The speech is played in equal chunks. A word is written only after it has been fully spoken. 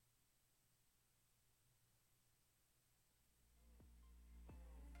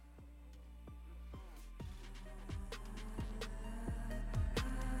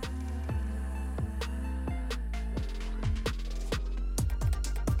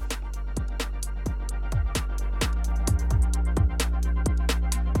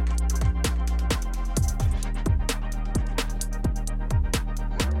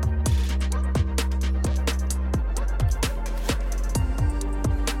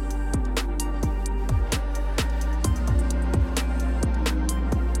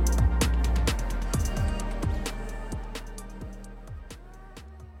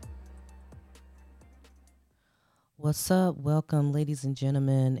What's up? Welcome, ladies and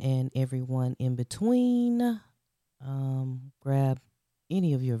gentlemen, and everyone in between. Grab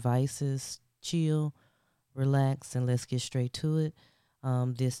any of your vices, chill, relax, and let's get straight to it.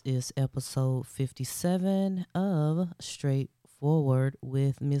 This is episode 57 of Straightforward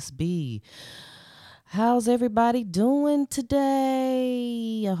with Miss B. How's everybody doing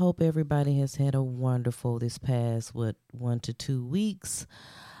today? I hope everybody has had a wonderful this past 1 to 2 weeks.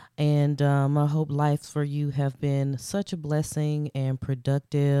 And I hope life for you have been such a blessing and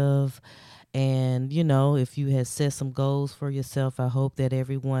productive. And, if you had set some goals for yourself, I hope that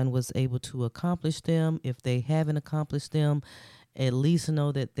everyone was able to accomplish them. If they haven't accomplished them, at least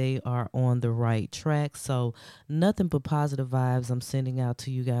know that they are on the right track. So nothing but positive vibes I'm sending out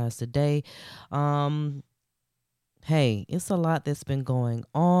to you guys today. Hey, it's a lot that's been going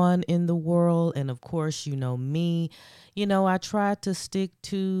on in the world. And of course, you know me, I try to stick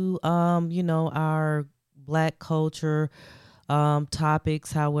to, our black culture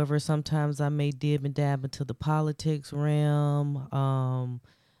topics. However, sometimes I may dib and dab into the politics realm,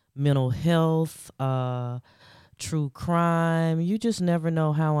 mental health, true crime. You just never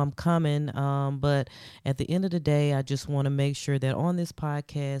know how I'm coming. But at the end of the day, I just want to make sure that on this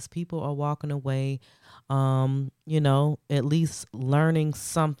podcast, people are walking away at least learning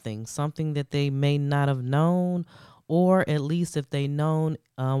something that they may not have known, or at least if they known,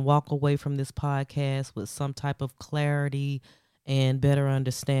 walk away from this podcast with some type of clarity and better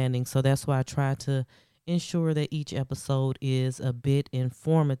understanding. So that's why I try to ensure that each episode is a bit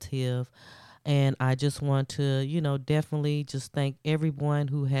informative. And I just want to, definitely just thank everyone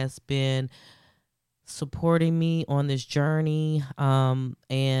who has been supporting me on this journey, and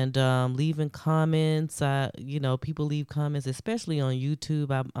leaving comments. People leave comments, especially on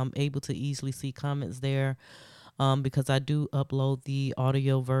YouTube. I'm able to easily see comments there, because I do upload the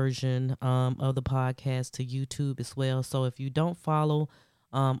audio version of the podcast to YouTube as well. So if you don't follow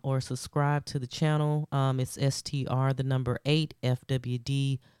or subscribe to the channel, it's STR the number 8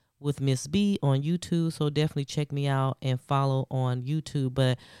 FWD with Miss B on YouTube. So definitely check me out and follow on YouTube.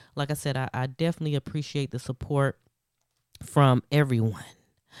 But like I said, I definitely appreciate the support from everyone.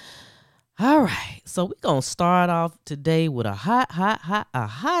 All right. So we're going to start off today with a hot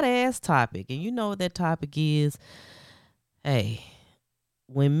ass topic. And you know what that topic is? Hey,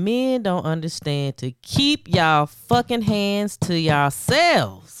 when men don't understand to keep y'all fucking hands to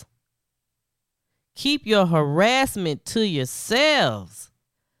yourselves. Keep your harassment to yourselves.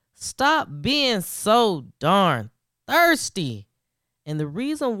 Stop being so darn thirsty. And the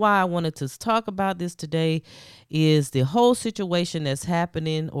reason why I wanted to talk about this today is the whole situation that's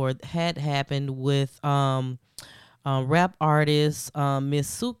happening or had happened with rap artist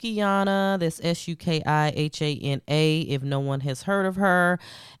Miss Sukihana, that's Sukihana, if no one has heard of her,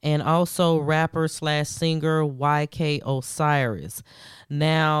 and also rapper / singer YK Osiris.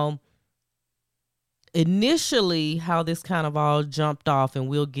 Now, initially, how this kind of all jumped off, and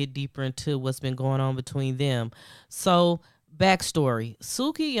we'll get deeper into what's been going on between them. So, backstory.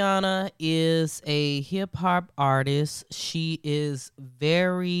 Sukihana is a hip-hop artist. She is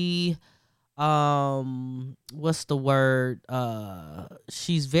very, what's the word?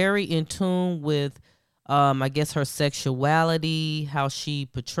 She's very in tune with, I guess, her sexuality, how she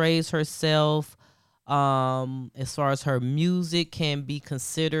portrays herself. As far as her music can be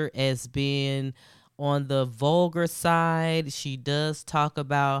considered as being on the vulgar side. She does talk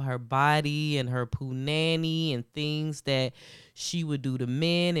about her body and her punani and things that she would do to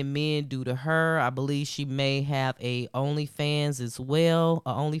men and men do to her. I believe she may have a OnlyFans as well,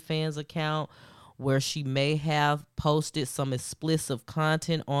 a OnlyFans account where she may have posted some explicit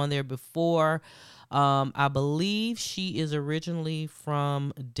content on there before. I believe she is originally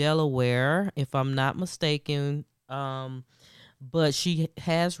from Delaware, if I'm not mistaken. But she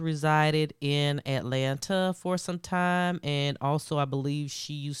has resided in Atlanta for some time. And also, I believe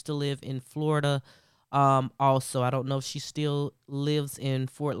she used to live in Florida. Also, I don't know if she still lives in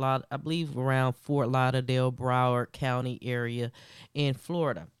I believe around Fort Lauderdale, Broward County area in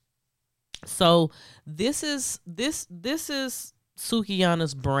Florida. So this is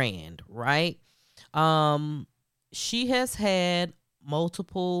Sukihana's brand, right? She has had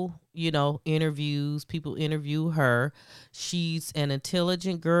multiple, interviews. People interview her. She's an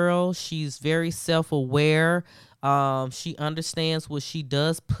intelligent girl. She's very self-aware. She understands what she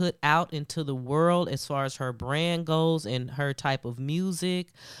does put out into the world as far as her brand goes and her type of music.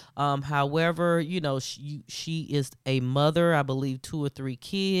 However, she is a mother, I believe 2 or 3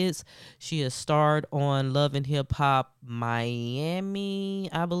 kids. She has starred on Love and Hip Hop Miami,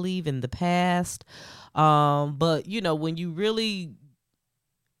 I believe, in the past. But when you really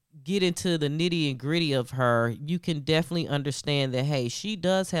get into the nitty and gritty of her, you can definitely understand that, hey, she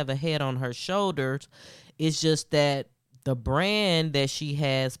does have a head on her shoulders. It's just that the brand that she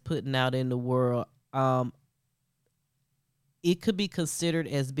has putting out in the world, it could be considered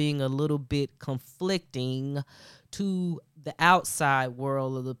as being a little bit conflicting to the outside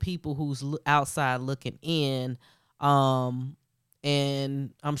world, or the people who's outside looking in. Um,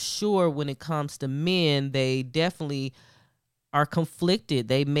 and I'm sure when it comes to men, they definitely are conflicted.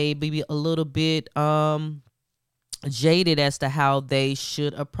 They may be a little bit jaded as to how they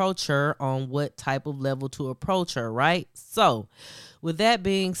should approach her, on what type of level to approach her, right? So with that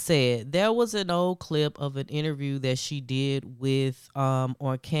being said, there was an old clip of an interview that she did with on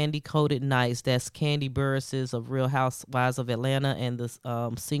Candy Coated Nights. That's Candy Burris of Real Housewives of Atlanta and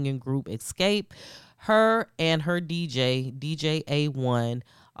the singing group Escape. Her and her DJ A1,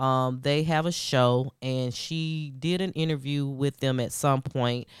 they have a show, and she did an interview with them at some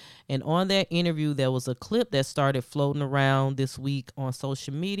point. And on that interview, there was a clip that started floating around this week on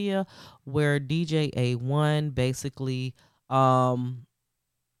social media where DJ A1 basically,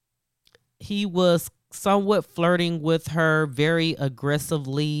 he was somewhat flirting with her very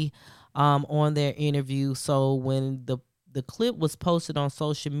aggressively on their interview. So when the clip was posted on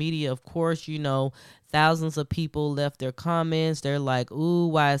social media, of course, thousands of people left their comments. They're like, ooh,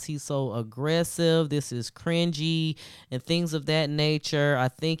 why is he so aggressive? This is cringy and things of that nature. I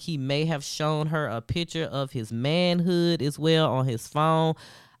think he may have shown her a picture of his manhood as well on his phone.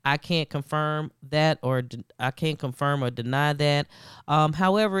 I can't confirm that, or I can't confirm or deny that.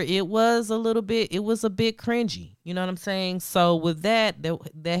 However, it was a bit cringy. You know what I'm saying? So with that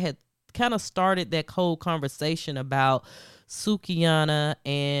had kind of started that whole conversation about Sukihana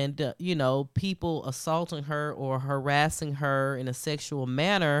and, people assaulting her or harassing her in a sexual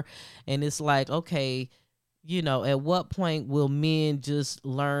manner. And it's like, okay, at what point will men just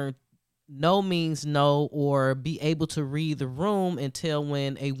learn no means no, or be able to read the room and tell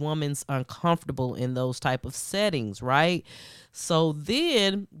when a woman's uncomfortable in those type of settings, right? So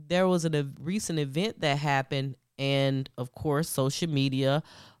then there was a recent event that happened, and of course social media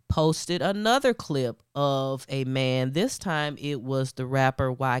posted another clip of a man. This time it was the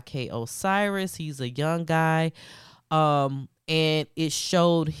rapper YK Osiris. He's a young guy, and it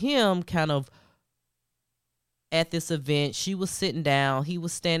showed him kind of at this event. She was sitting down. He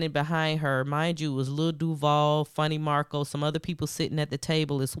was standing behind her. Mind you, it was Lil Duval, Funny Marco, some other people sitting at the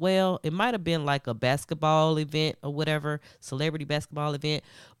table as well. It might have been like a basketball event or whatever, celebrity basketball event.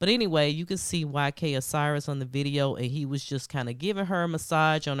 But anyway, you can see YK Osiris on the video, and he was just kind of giving her a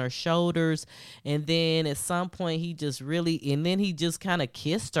massage on her shoulders. And then at some point, he just kind of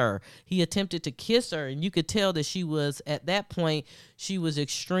kissed her. He attempted to kiss her, and you could tell that she was, at that point, she was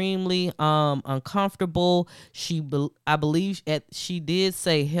extremely uncomfortable. I believe she did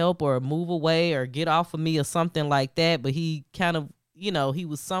say help or move away or get off of me or something like that. But he kind of, he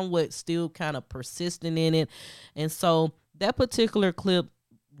was somewhat still kind of persistent in it. And so that particular clip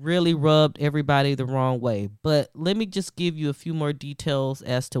really rubbed everybody the wrong way. But let me just give you a few more details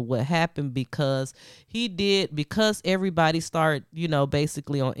as to what happened, because everybody started,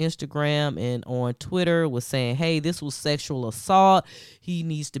 basically on Instagram and on Twitter was saying, hey, this was sexual assault. He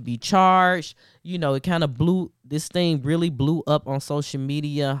needs to be charged. It kind of this thing really blew up on social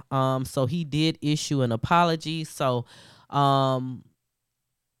media. So he did issue an apology. So,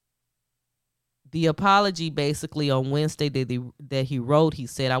 the apology basically on Wednesday that he wrote, he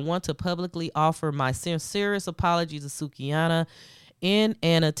said, I want to publicly offer my sincerest apology to Sukihana. In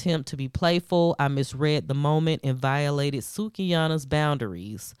an attempt to be playful, I misread the moment and violated Sukihana's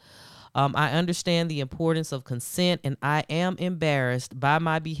boundaries. I understand the importance of consent, and I am embarrassed by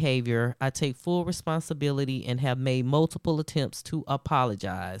my behavior. I take full responsibility and have made multiple attempts to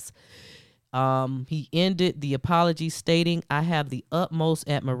apologize. He ended the apology stating, I have the utmost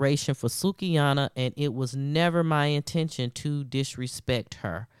admiration for Sukihana, and it was never my intention to disrespect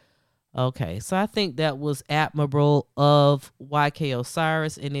her. Okay, so I think that was admirable of YK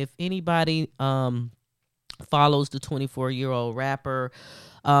Osiris. And if anybody follows the 24-year-old rapper,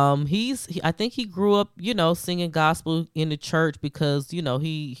 I think he grew up, singing gospel in the church, because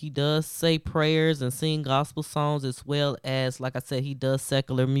he does say prayers and sing gospel songs, as well as, like I said, he does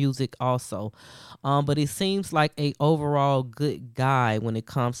secular music also. But it seems like a overall good guy when it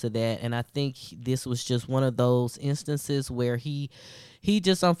comes to that. And I think this was just one of those instances where he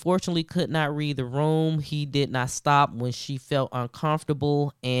just unfortunately could not read the room. He did not stop when she felt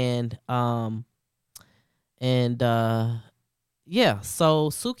uncomfortable, yeah, so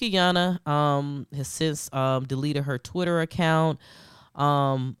Sukihana has since deleted her Twitter account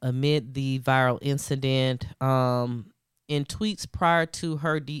amid the viral incident. In tweets prior to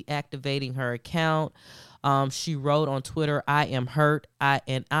her deactivating her account, she wrote on Twitter, "I am hurt. I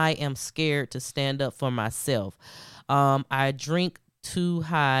am scared to stand up for myself. I drink to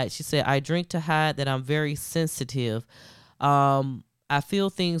hide." She said, "I drink to hide that I'm very sensitive. I feel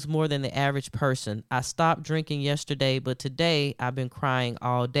things more than the average person. I stopped drinking yesterday, but today I've been crying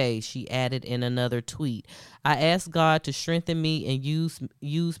all day," she added in another tweet. "I ask God to strengthen me and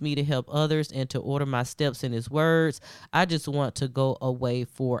use me to help others and to order my steps in his words. I just want to go away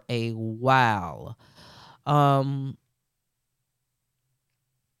for a while."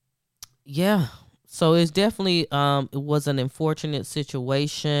 Yeah. So it's definitely it was an unfortunate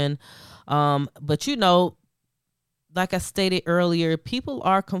situation. But like I stated earlier, people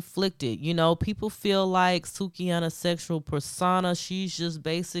are conflicted. People feel like Sukihana's sexual persona, she's just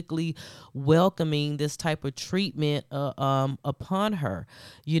basically welcoming this type of treatment upon her.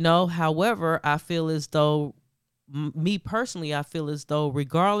 However, I feel as though, me personally, I feel as though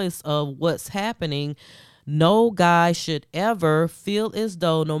regardless of what's happening, no guy should ever feel as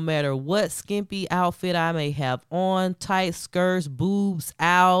though no matter what skimpy outfit I may have on, tight skirts, boobs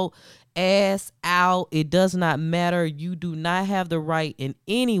out, ass out, it does not matter. You do not have the right in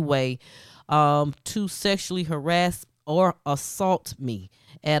any way to sexually harass or assault me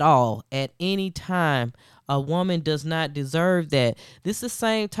at all, at any time. A woman does not deserve that. This is the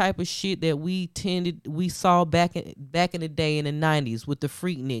same type of shit that we saw back in the day in the 90s with the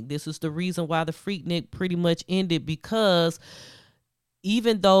Freaknik. This is the reason why the Freaknik pretty much ended, because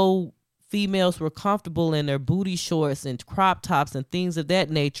even though females were comfortable in their booty shorts and crop tops and things of that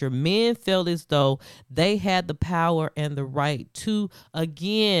nature, men felt as though they had the power and the right to,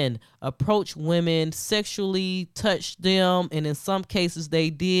 again, approach women, sexually touch them, and in some cases they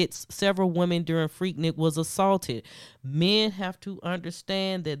did. Several women during Freaknik was assaulted. Men have to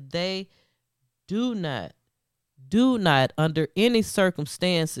understand that they do not, under any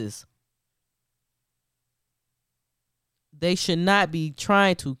circumstances, they should not be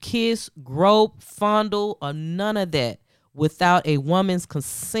trying to kiss, grope, fondle, or none of that without a woman's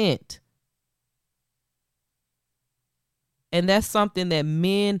consent. And that's something that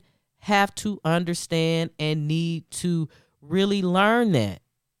men have to understand and need to really learn that.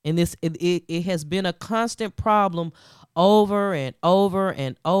 And it has been a constant problem over and over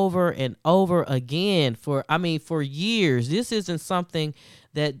and over and over again for years. This isn't something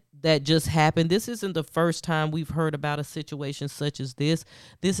that just happened. This isn't the first time we've heard about a situation such as this.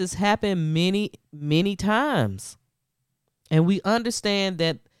 This has happened many, many times. And we understand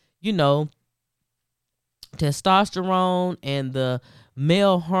that, testosterone and the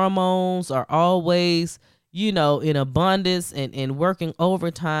male hormones are always, in abundance and working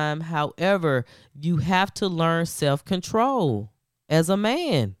overtime. However, you have to learn self-control as a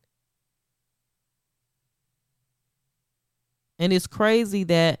man. And it's crazy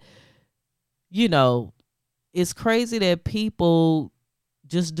that, people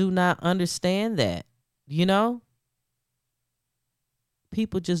just do not understand that,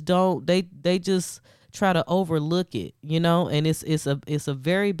 people just don't, they just try to overlook it, and it's a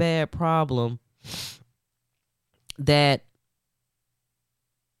very bad problem that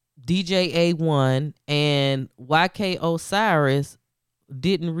DJ A1 and YK Osiris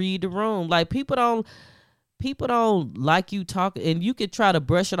didn't read the room. Like, people don't like you talking, and you could try to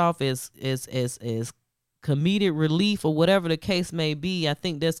brush it off as comedic relief or whatever the case may be. I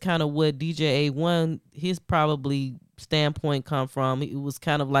think that's kind of what DJ A1, his probably standpoint come from. It was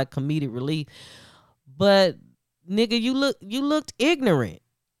kind of like comedic relief. But nigga, you looked ignorant.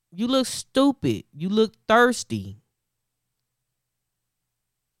 You looked stupid. You looked thirsty.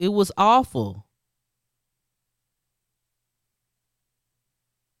 It was awful.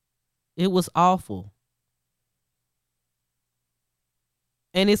 It was awful.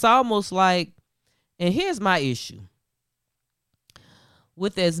 And it's almost like, and here's my issue.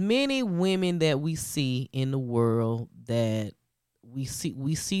 With as many women that we see in the world, that we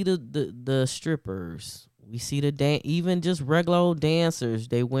see the strippers, we see even just regular old dancers,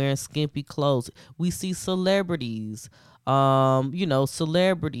 they wearing skimpy clothes. We see celebrities,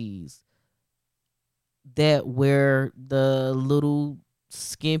 celebrities that wear the little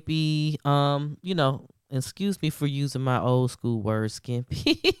skimpy, excuse me for using my old school word,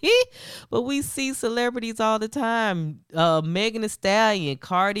 skimpy. But we see celebrities all the time. Megan Thee Stallion,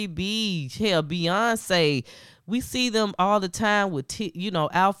 Cardi B, hell, Beyonce. We see them all the time with,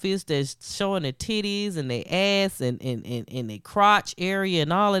 outfits that's showing their titties and their ass and their crotch area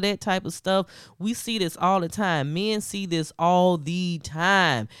and all of that type of stuff. We see this all the time. Men see this all the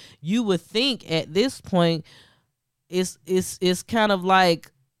time. You would think at this point it's kind of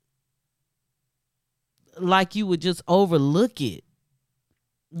like like you would just overlook it.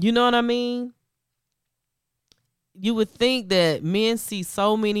 You know what I mean? You would think that men see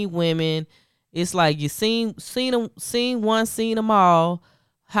so many women. It's like you seen one, seen them all.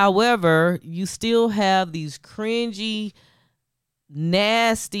 However, you still have these cringy,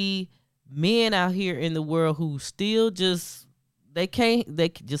 nasty men out here in the world who still just they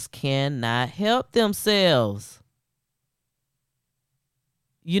just cannot help themselves.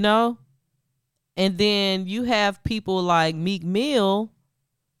 You know? And then you have people like Meek Mill.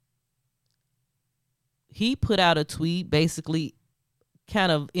 He put out a tweet basically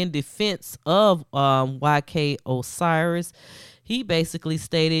kind of in defense of YK Osiris. He basically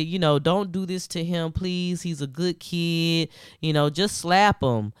stated, don't do this to him, please. He's a good kid. Just slap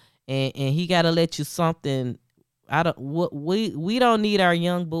him. And he got to let you something. We don't need our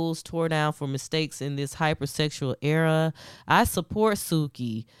young bulls tore down for mistakes in this hypersexual era. I support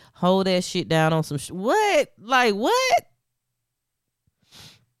Suki. Hold that shit down on some what? Like what?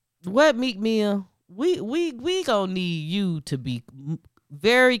 What, Meek Mill? We gonna need you to be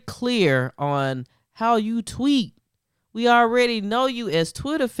very clear on how you tweet. We already know you as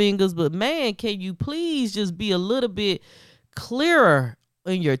Twitter fingers, but man, can you please just be a little bit clearer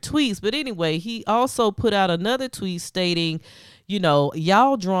in your tweets? But anyway, he also put out another tweet stating,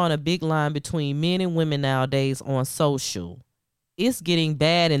 y'all drawing a big line between men and women nowadays on social. It's getting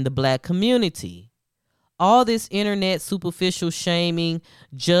bad in the black community. All this internet superficial shaming,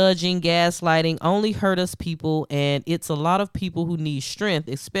 judging, gaslighting only hurt us people, and it's a lot of people who need strength,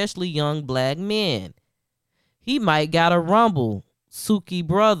 especially young black men. He might got a rumble, Suki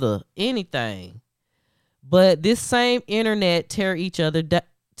brother, anything. But this same internet tear each other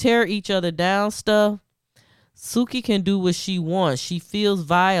down stuff. Suki can do what she wants. She feels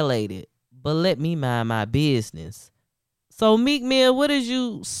violated, but let me mind my business. So Meek Mill, what is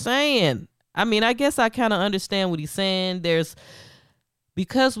you saying? I mean, I guess I kind of understand what he's saying.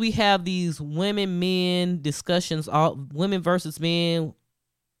 Because we have these women discussions, women versus men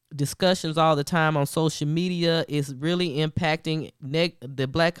discussions all the time on social media, is really impacting the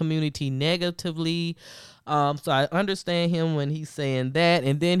black community negatively. So I understand him when he's saying that.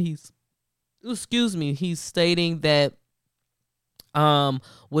 And then he's stating that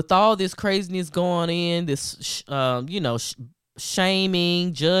with all this craziness going in, this,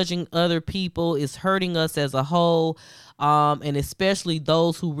 shaming, judging other people is hurting us as a whole, and especially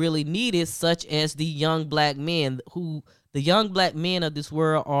those who really need it, such as the young black men. The young black men of this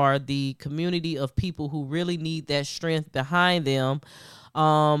world are the community of people who really need that strength behind them.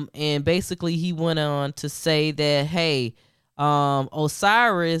 And basically he went on to say that, hey,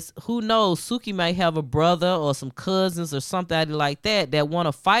 Osiris, who knows, Suki might have a brother or some cousins or something like that want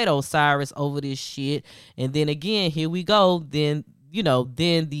to fight Osiris over this shit. And then again, here we go. Then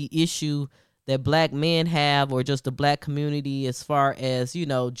the issue that black men have, or just the black community, as far as,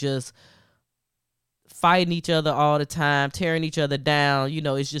 just fighting each other all the time, tearing each other down,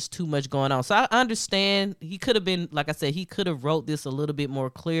 it's just too much going on. So I understand he could have been, like I said, he could have wrote this a little bit more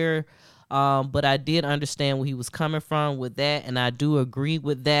clear. But I did understand where he was coming from with that, and I do agree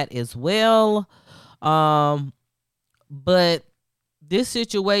with that as well. But this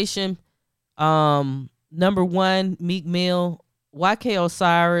situation, number one, Meek Mill, YK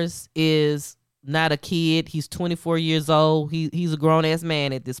Osiris is not a kid. He's 24 years old. He's a grown-ass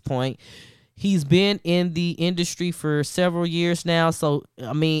man at this point. He's been in the industry for several years now,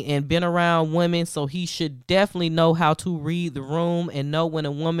 and been around women, so he should definitely know how to read the room and know when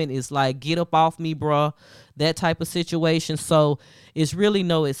a woman is like, get up off me, bruh, that type of situation. So it's really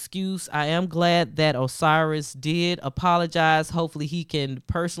no excuse. I am glad that Osiris did apologize. Hopefully he can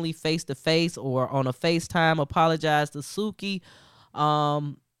personally face-to-face or on a FaceTime apologize to Suki,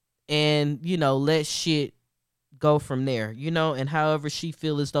 and, let shit go from there, and however she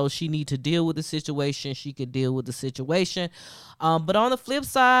feel as though she need to deal with the situation, she could deal with the situation. But on the flip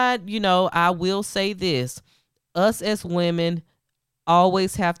side, I will say this: us as women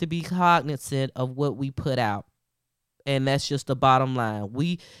always have to be cognizant of what we put out, and that's just the bottom line.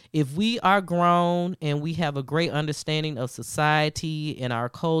 If we are grown and we have a great understanding of society and our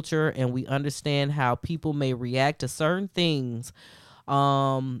culture, and we understand how people may react to certain things,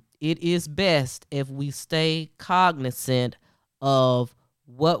 it is best if we stay cognizant of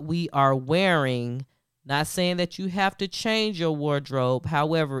what we are wearing. Not saying that you have to change your wardrobe.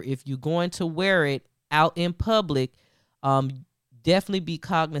 However, if you're going to wear it out in public, definitely be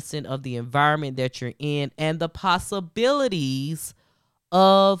cognizant of the environment that you're in and the possibilities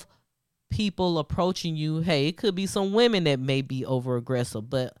of people approaching you. Hey, it could be some women that may be over aggressive,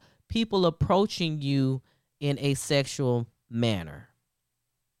 but people approaching you in a sexual manner.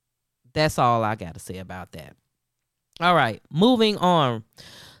 That's all I got to say about that. All right, moving on.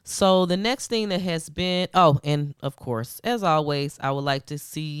 So the next thing that has been, and of course, as always, I would like to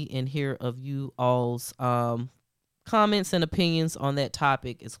see and hear of you all's comments and opinions on that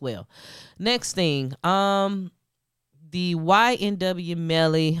topic as well. Next thing, the YNW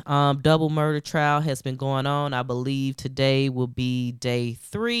Melly double murder trial has been going on. I believe today will be day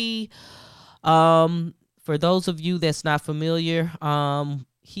 3. For those of you that's not familiar,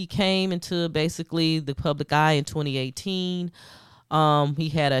 he came into basically the public eye in 2018. He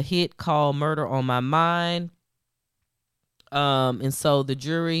had a hit called Murder on My Mind. And so the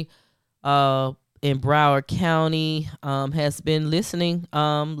jury in Broward County has been listening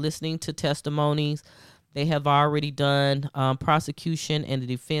to testimonies. They have already done, prosecution and the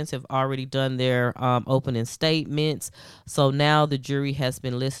defense have already done their opening statements. So now the jury has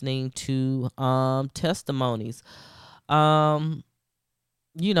been listening to testimonies. I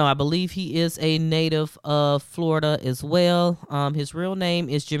believe he is a native of Florida as well. His real name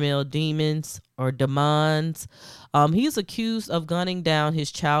is Jamel Demons. He's accused of gunning down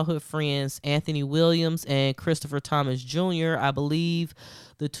his childhood friends, Anthony Williams and Christopher Thomas Jr. I believe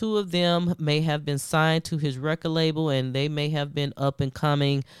the two of them may have been signed to his record label, and they may have been up and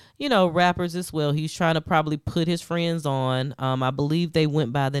coming, rappers as well. He's trying to probably put his friends on. I believe they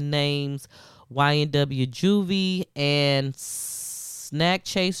went by the names YNW Juvie and Snack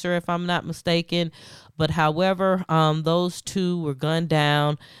Chaser, if I'm not mistaken. But however, those two were gunned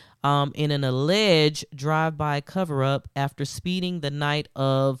down in an alleged drive-by cover-up after speeding the night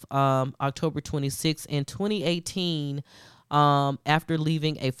of October 26 in 2018 after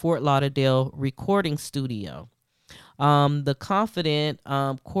leaving a Fort Lauderdale recording studio. The confidant,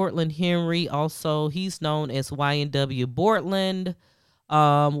 Cortland Henry, also he's known as YNW Bortland,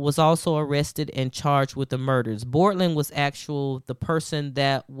 was also arrested and charged with the murders. Bortland was the person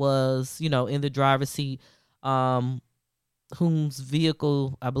that was, in the driver's seat, whose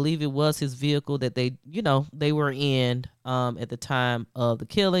vehicle, I believe it was his vehicle that they were in at the time of the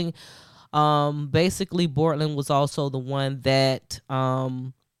killing. Basically, Bortland was also the one that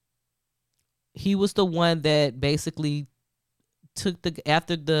he was the one that basically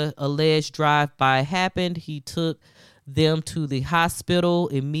after the alleged drive-by happened, he took them to the hospital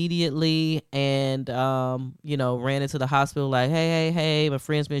immediately and ran into the hospital like, hey, my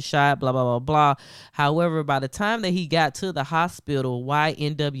friend's been shot, blah blah blah blah. However, by the time that he got to the hospital,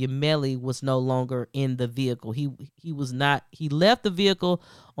 YNW Melly was no longer in the vehicle. He left the vehicle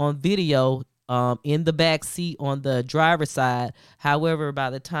on video in the back seat on the driver's side. However, by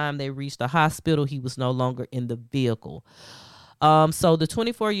the time they reached the hospital, he was no longer in the vehicle. So the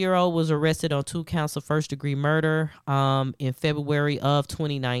 24-year-old was arrested on 2 counts of first-degree murder in February of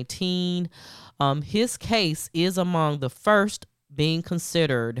 2019. His case is among the first being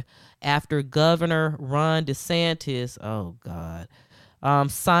considered after Governor Ron DeSantis,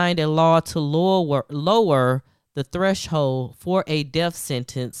 signed a law to lower the threshold for a death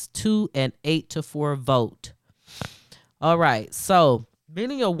sentence to an 8-4 vote. All right, so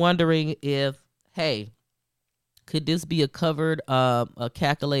many are wondering if, could this be a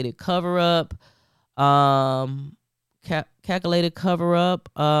calculated cover-up,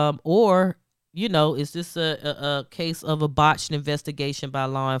 or, is this a case of a botched investigation by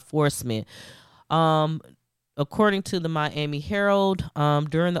law enforcement? According to the Miami Herald,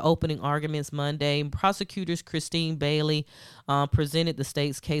 during the opening arguments Monday, prosecutors Christine Bailey presented the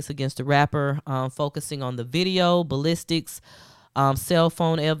state's case against the rapper, focusing on the video, ballistics, cell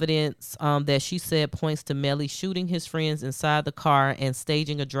phone evidence that she said points to Melly shooting his friends inside the car and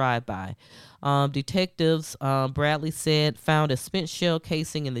staging a drive-by. Detectives, Bradley said, found a spent shell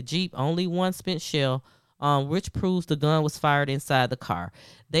casing in the Jeep, only one spent shell, which proves the gun was fired inside the car.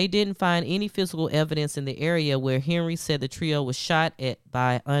 They didn't find any physical evidence in the area where Henry said the trio was shot at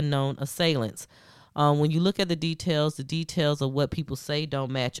by unknown assailants. When you look at the details of what people say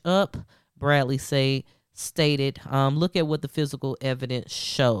don't match up, Bradley stated, look at what the physical evidence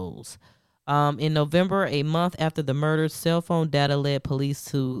shows. In November, a month after the murders, cell phone data led police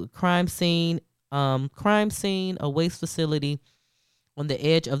to crime scene, a waste facility on the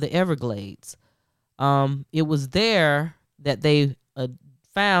edge of the Everglades. It was there that they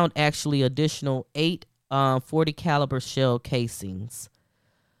found actually additional 8 .40 caliber shell casings.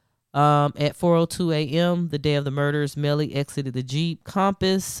 At 4:02 a.m., the day of the murders, Melly exited the Jeep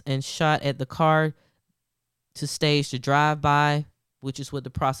Compass and shot at the car to stage the drive-by, which is what the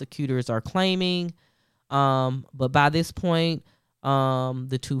prosecutors are claiming. But by this point,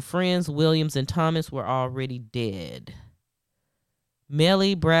 the 2 friends, Williams and Thomas, were already dead.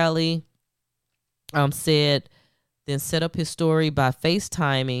 Melly, Bradley, then set up his story by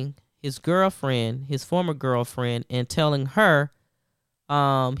FaceTiming his girlfriend, his former girlfriend, and telling her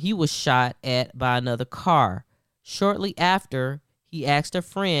he was shot at by another car. Shortly after, he asked a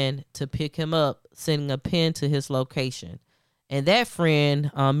friend to pick him up, sending a pin to his location. And that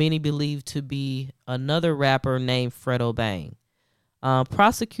friend, many believe to be another rapper named Fredo Bang.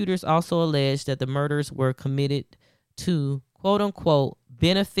 Prosecutors also alleged that the murders were committed to, quote unquote,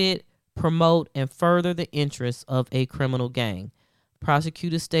 benefit, promote, and further the interests of a criminal gang.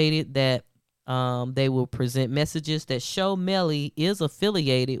 Prosecutors stated that they will present messages that show Melly is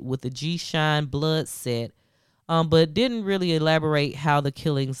affiliated with the G Shine Blood set, but didn't really elaborate how the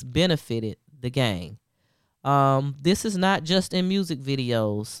killings benefited the gang. This is not just in music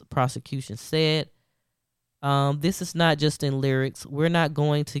videos, prosecution said. This is not just in lyrics. We're not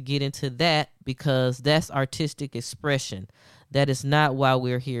going to get into that because that's artistic expression. That is not why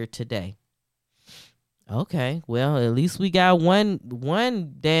we're here today. Okay, well, at least we got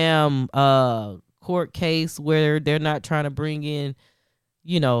one damn court case where they're not trying to bring in,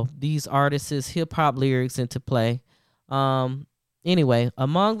 these artists' hip hop lyrics into play. Anyway,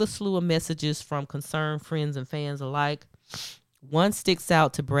 among the slew of messages from concerned friends and fans alike, one sticks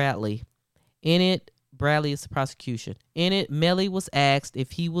out to Bradley. In it, Bradley is the prosecution. In it, Melly was asked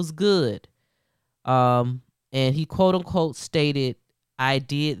if he was good. And he quote unquote stated, "I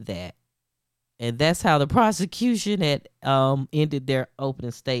did that." And that's how the prosecution had ended their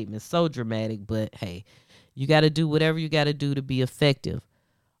opening statement. So dramatic, but hey, you got to do whatever you got to do to be effective.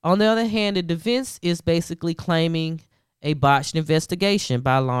 On the other hand, the defense is basically claiming a botched investigation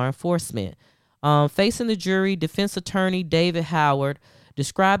by law enforcement. Facing the jury, defense attorney David Howard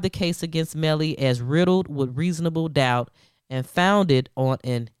described the case against Melly as riddled with reasonable doubt and founded on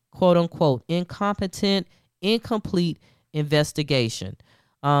an quote-unquote incompetent, incomplete investigation.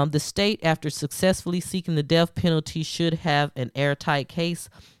 The state, after successfully seeking the death penalty, should have an airtight case,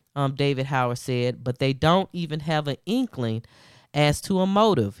 David Howard said, but they don't even have an inkling as to a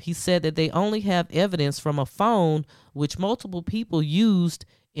motive. He said that they only have evidence from a phone which multiple people used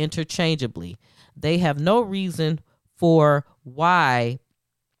interchangeably. They have no reason for why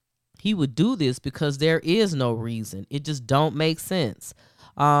he would do this because there is no reason. It just don't make sense.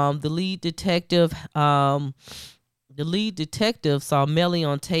 The lead detective saw Melly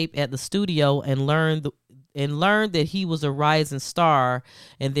on tape at the studio and learned that he was a rising star.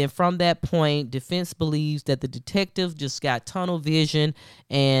 And then from that point, defense believes that the detective just got tunnel vision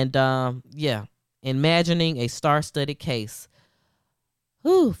and imagining a star-studded case.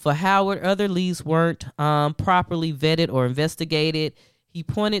 For Howard, other leads weren't properly vetted or investigated. He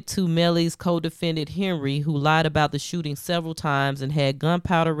pointed to Melly's co-defendant Henry, who lied about the shooting several times and had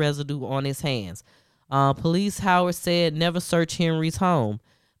gunpowder residue on his hands. Police, Howard said, never searched Henry's home.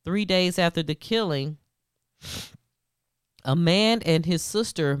 3 days after the killing, a man and his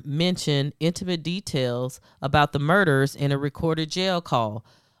sister mentioned intimate details about the murders in a recorded jail call.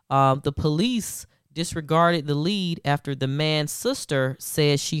 The police disregarded the lead after the man's sister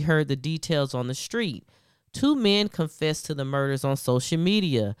said she heard the details on the street. 2 men confessed to the murders on social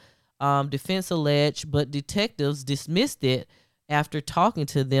media. Defense alleged, but detectives dismissed it after talking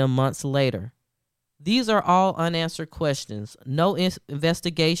to them months later. These are all unanswered questions. No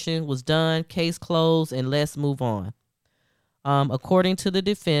investigation was done, case closed, and let's move on. According to the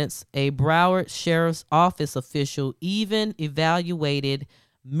defense, a Broward Sheriff's Office official even evaluated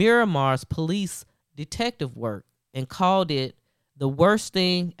Miramar's police detective work and called it the worst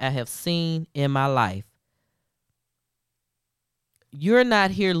thing I have seen in my life. You're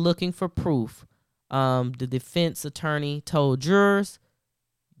not here looking for proof, the defense attorney told jurors.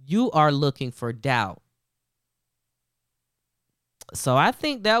 You are looking for doubt. So I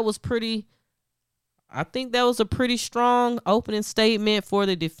think that was a pretty strong opening statement for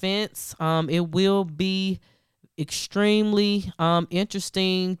the defense. It will be extremely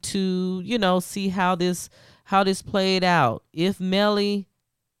interesting to, see how this played out. If Melly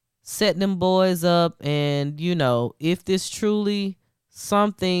set them boys up and, if this truly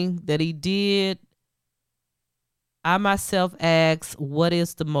something that he did, I myself ask, what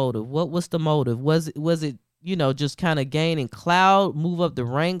is the motive? What was the motive? Was it just kind of gaining clout, move up the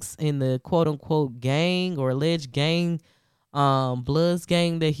ranks in the quote unquote gang or alleged gang, Bloods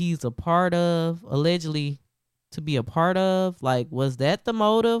gang that he's a part of, allegedly to be a part of? Like, was that the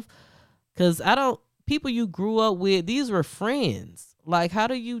motive? Because people you grew up with, these were friends. Like, how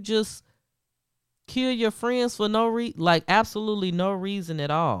do you just kill your friends for no reason? Like, absolutely no reason at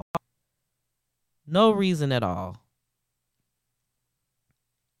all. No reason at all.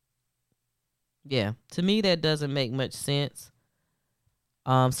 Yeah, to me that doesn't make much sense.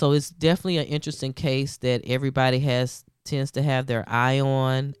 So it's definitely an interesting case that everybody has tends to have their eye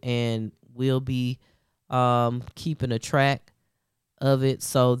on and will be keeping a track of it.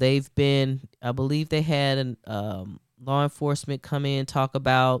 So they've been, I believe they had an law enforcement come in, talk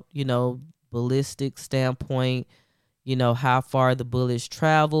about, ballistic standpoint, how far the bullets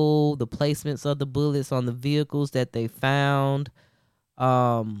travel, the placements of the bullets on the vehicles that they found.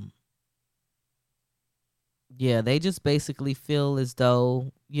 Yeah, they just basically feel as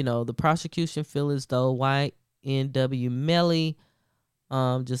though, the prosecution feel as though YNW Melly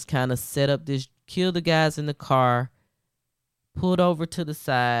just kind of set up this, kill the guys in the car, pulled over to the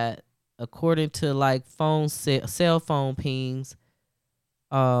side, according to like cell phone pings,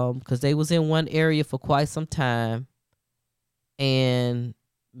 because they was in one area for quite some time, and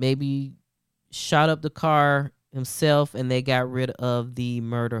maybe shot up the car himself, and they got rid of the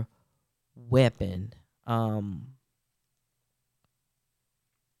murder weapon.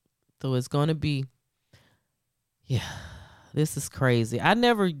 So it's gonna be, yeah, this is crazy. I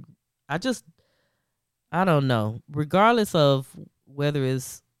don't know. Regardless of whether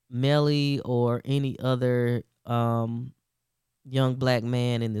it's Melly or any other young black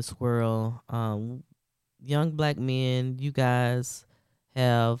man in this world, young black men, you guys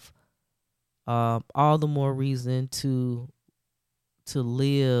have all the more reason to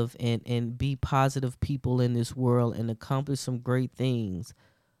live and be positive people in this world and accomplish some great things.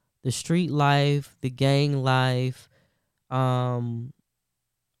 The street life, the gang life,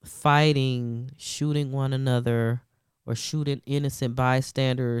 fighting, shooting one another, or shooting innocent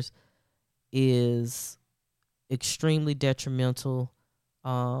bystanders is extremely detrimental.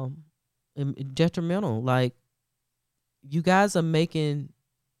 Detrimental. Like, you guys are making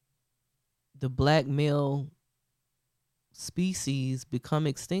the black male species become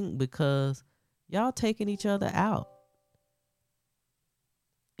extinct because y'all taking each other out.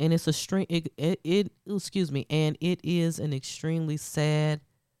 And it's and it is an extremely sad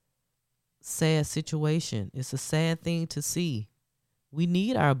situation. It's a sad thing to see. We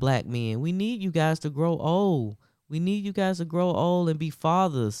need our black men. We need you guys to grow old. We need you guys to grow old and be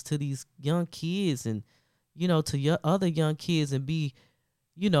fathers to these young kids, and to your other young kids, and be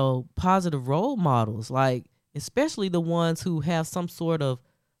positive role models, like especially the ones who have some sort of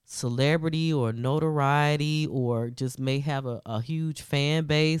celebrity or notoriety, or just may have a huge fan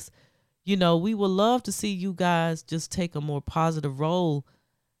base. We would love to see you guys just take a more positive role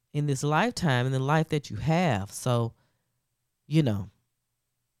in this lifetime, in the life that you have. So, young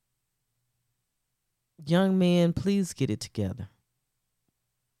men, please get it together.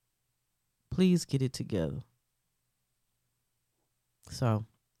 Please get it together. So,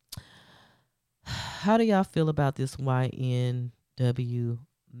 how do y'all feel about this YNW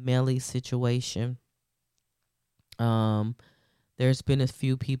Melly situation? There's been a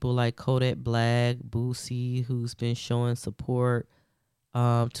few people like Kodak Black, Boosie, who's been showing support to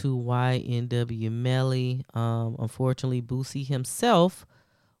YNW Melly. Unfortunately, Boosie himself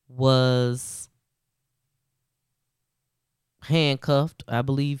was handcuffed. I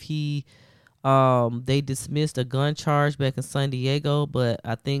believe they dismissed a gun charge back in San Diego, but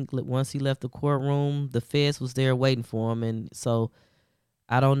I think once he left the courtroom, the feds was there waiting for him, and so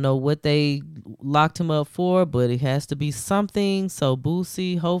I don't know what they locked him up for, but it has to be something. So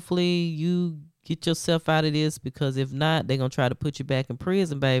Boosie, hopefully you get yourself out of this, because if not, they're gonna try to put you back in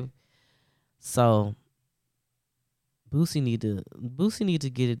prison, baby. So Boosie need to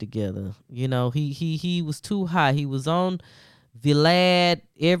get it together. He was too high. He was on Vlad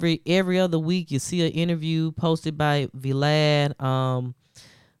every other week. You see an interview posted by Vlad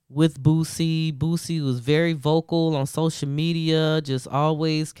with Boosie. Boosie was very vocal on social media, just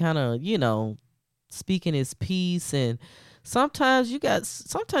always kind of speaking his piece. And sometimes you got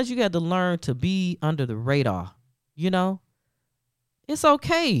to learn to be under the radar. It's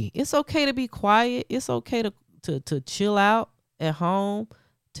okay. It's okay to be quiet. It's okay to chill out at home.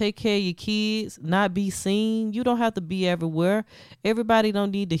 Take care of your kids, not be seen. You don't have to be everywhere. Everybody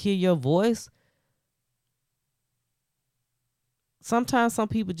don't need to hear your voice. Sometimes some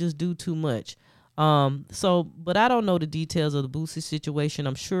people just do too much. But I don't know the details of the Boosie situation.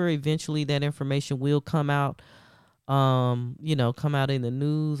 I'm sure eventually that information will come out, come out in the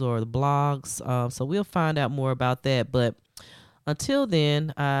news or the blogs. So we'll find out more about that. But until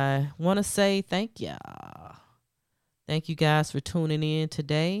then, I want to say thank y'all. Thank you guys for tuning in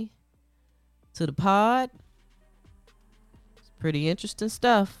today to the pod. It's pretty interesting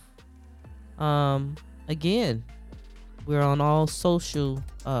stuff. Again, we're on all social,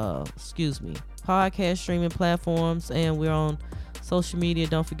 podcast streaming platforms, and we're on social media.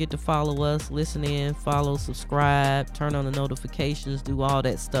 Don't forget to follow us, listen in, follow, subscribe, turn on the notifications, do all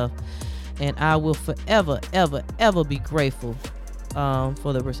that stuff. and I will forever, ever, ever be grateful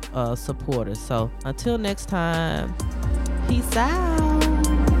for the supporters. So until next time, peace out.